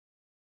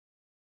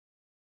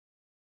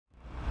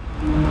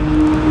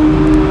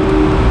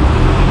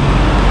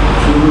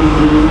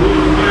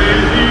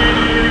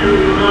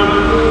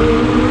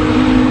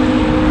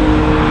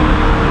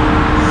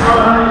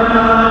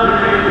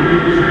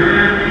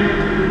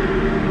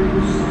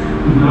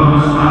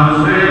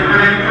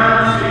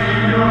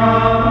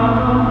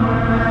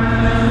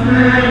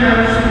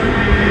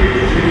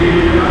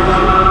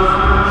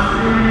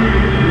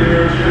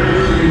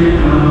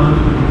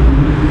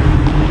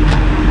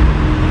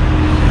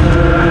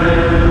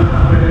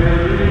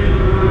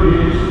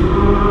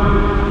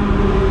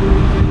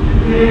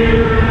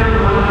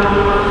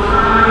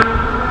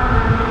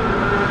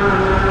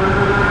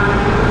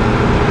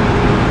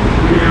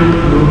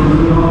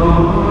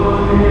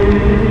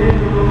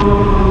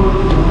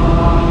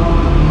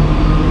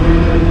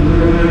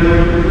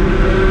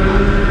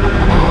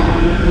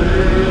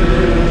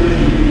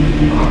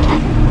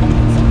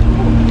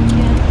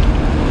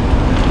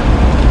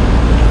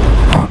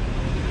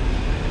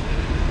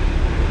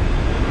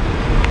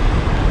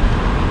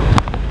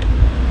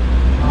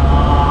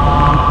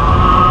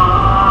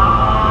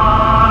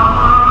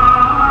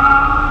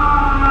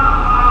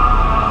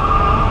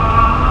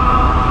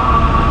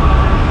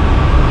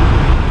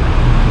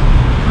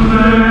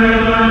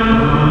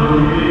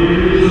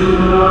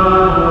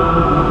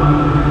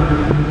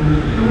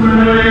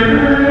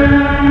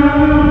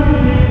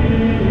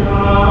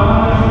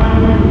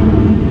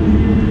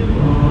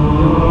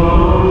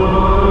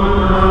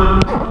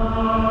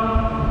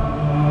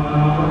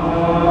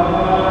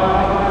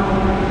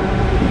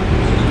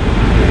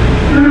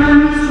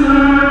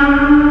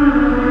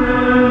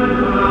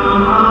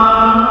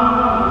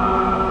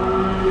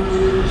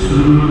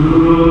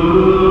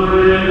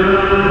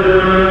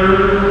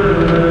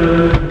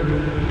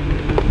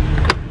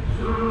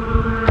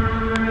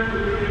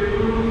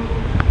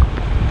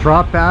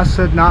Drop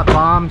acid, not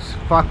bombs.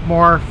 Fuck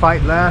more,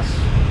 fight less.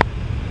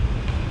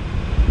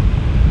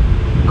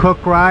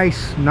 Cook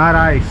rice, not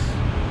ice.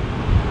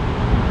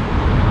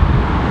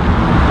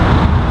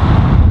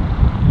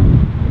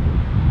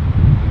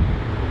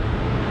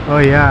 Oh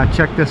yeah,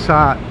 check this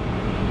out.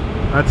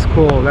 That's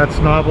cool, that's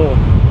novel.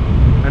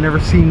 I never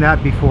seen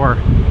that before.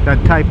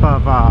 That type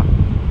of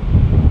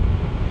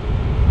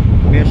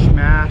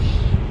mishmash.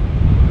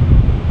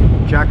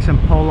 Jackson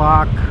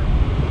Pollock,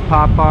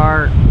 pop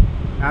art,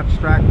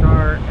 abstract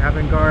art,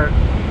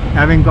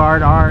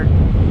 avant-garde art,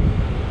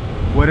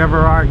 whatever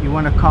art you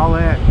want to call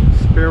it,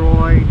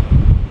 spheroid,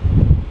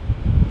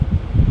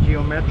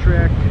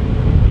 geometric.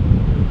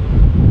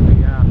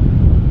 Yeah.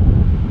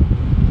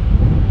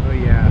 Oh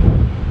yeah.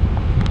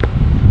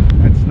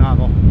 That's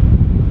novel.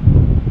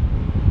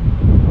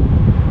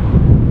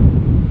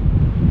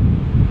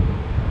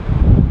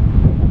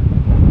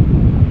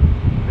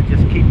 But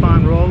just keep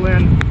on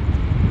rolling,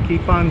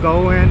 keep on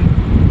going,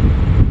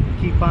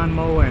 keep on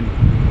mowing.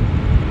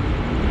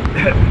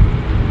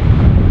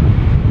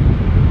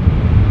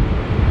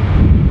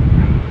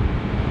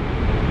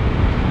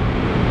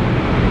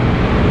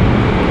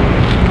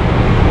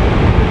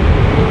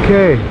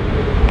 Okay,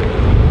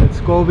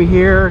 let's go over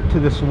here to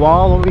this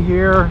wall over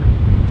here,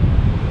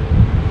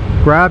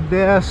 grab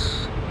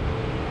this,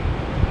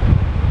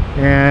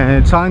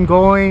 and it's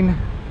ongoing,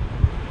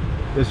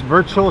 this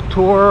virtual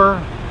tour,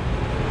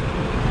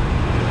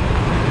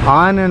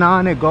 on and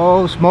on it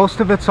goes. Most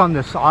of it's on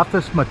this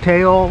Office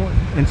Mateo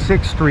in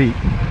 6th Street.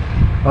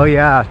 Oh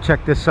yeah,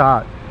 check this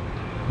out.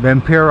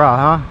 Vampira,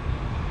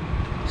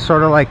 huh?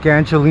 Sort of like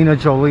Angelina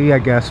Jolie, I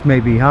guess,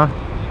 maybe, huh?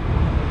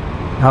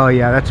 Oh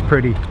yeah, that's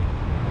pretty.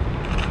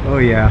 Oh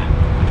yeah.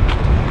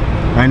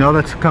 I know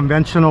that's a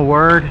conventional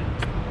word.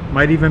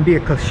 Might even be a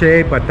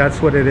cliche, but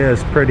that's what it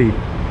is. Pretty.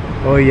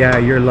 Oh yeah,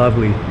 you're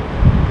lovely.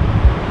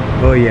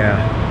 Oh yeah.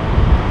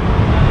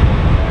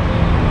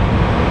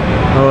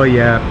 Oh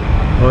yeah.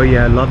 Oh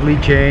yeah, lovely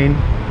Jane.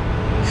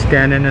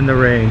 Standing in the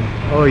rain.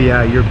 Oh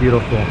yeah, you're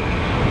beautiful.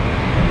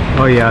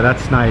 Oh yeah,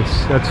 that's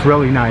nice. That's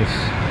really nice.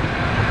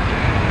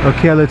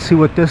 Okay, let's see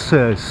what this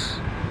is.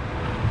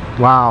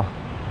 Wow.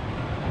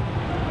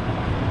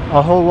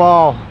 A whole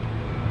wall.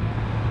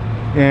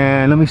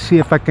 And let me see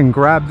if I can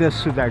grab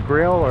this through that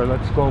grill, or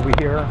let's go over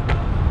here.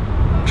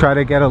 Try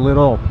to get a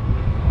little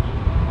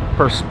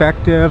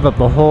perspective of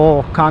the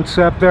whole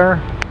concept there.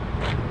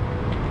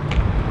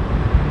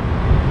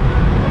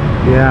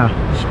 Yeah,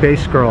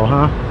 Space Girl,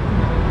 huh?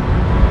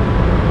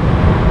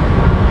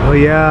 Oh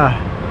yeah.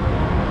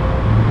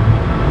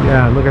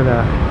 Yeah, look at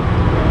that.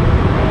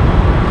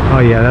 Oh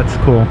yeah, that's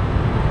cool.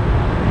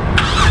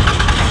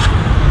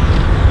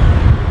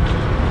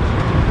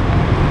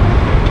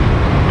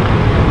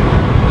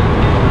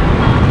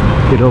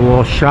 Get a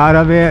little shot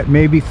of it,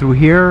 maybe through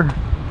here.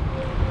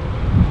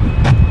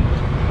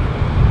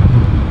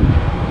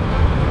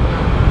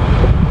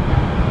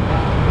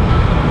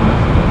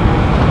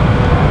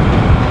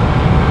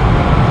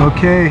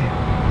 Okay.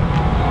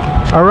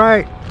 All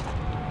right.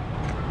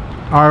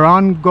 Our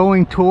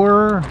ongoing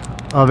tour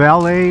of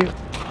LA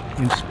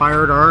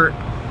inspired art.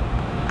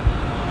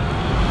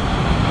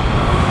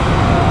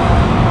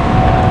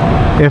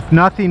 If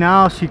nothing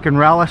else, you can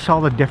relish all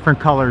the different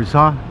colors,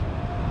 huh?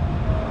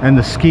 And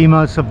the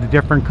schemas of the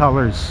different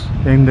colors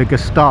in the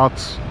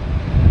gestalts,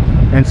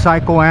 and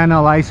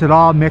psychoanalyze it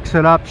all, mix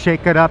it up,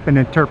 shake it up, and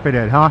interpret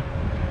it, huh?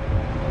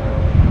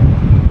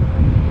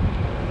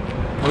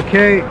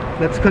 Okay,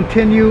 let's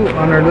continue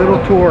on our little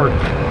tour.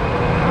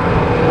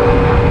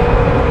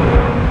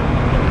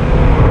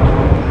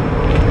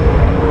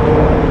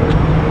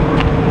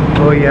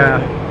 Oh yeah,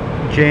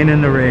 Jane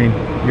in the rain,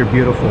 you're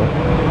beautiful.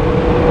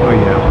 Oh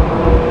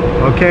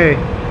yeah. Okay,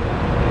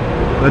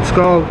 let's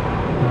go.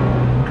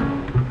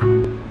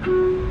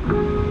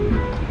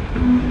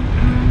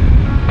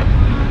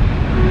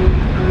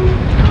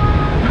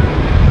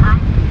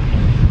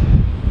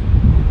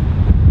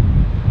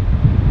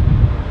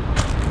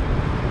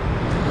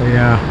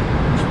 Yeah,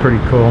 it's pretty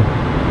cool.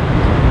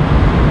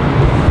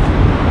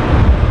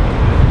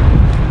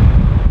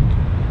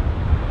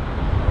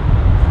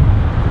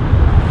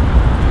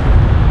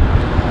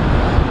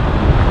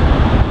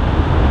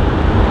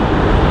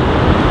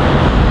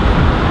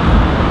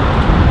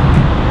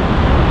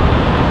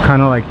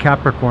 Kind of like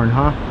Capricorn,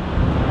 huh?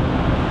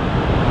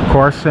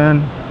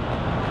 Corson.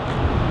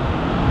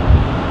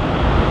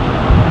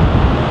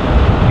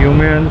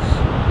 Humans.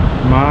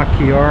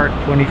 Maki Art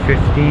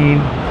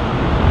 2015.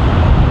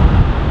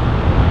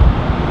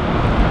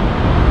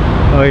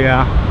 Oh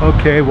yeah,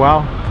 okay,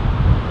 wow.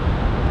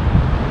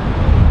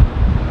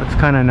 That's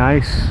kind of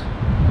nice.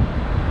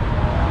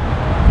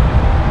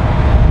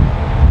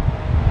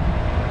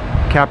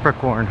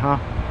 Capricorn, huh?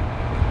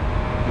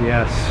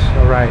 Yes,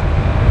 all right.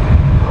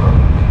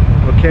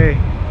 Okay,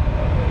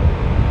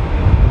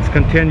 let's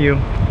continue.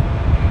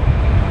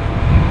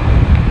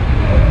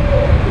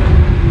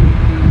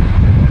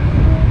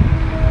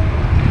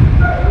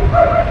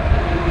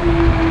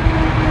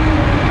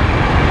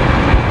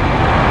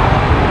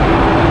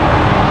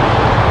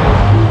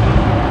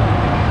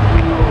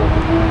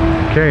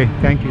 Okay,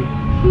 thank you.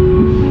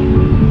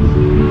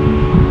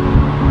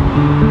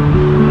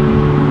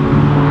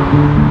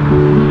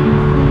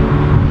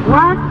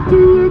 What do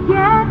you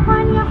get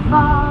when you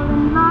fall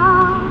in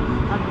love?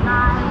 A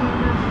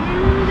line of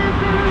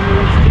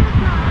indifference.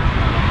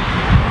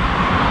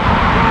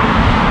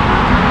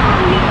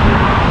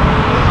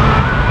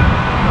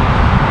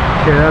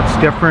 Okay, that's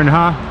different,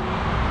 huh?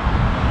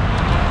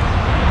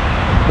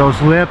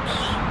 Those lips,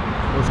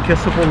 those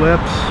kissable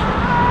lips,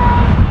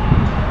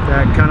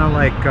 that kind of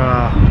like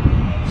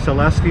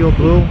celestial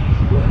blue.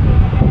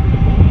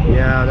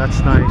 Yeah,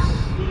 that's nice.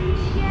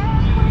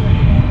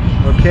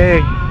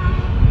 Okay,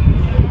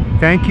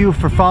 thank you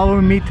for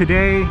following me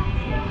today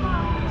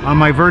on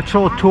my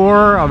virtual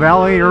tour of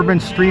LA urban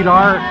street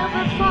art,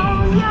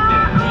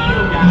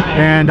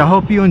 and I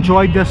hope you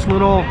enjoyed this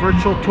little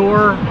virtual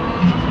tour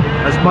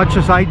as much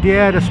as I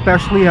did,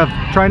 especially of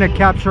trying to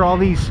capture all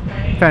these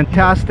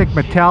fantastic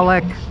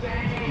metallic,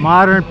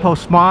 modern,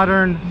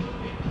 postmodern,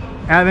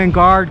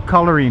 avant-garde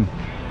coloring.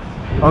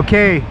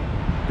 Okay,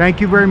 thank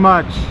you very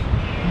much.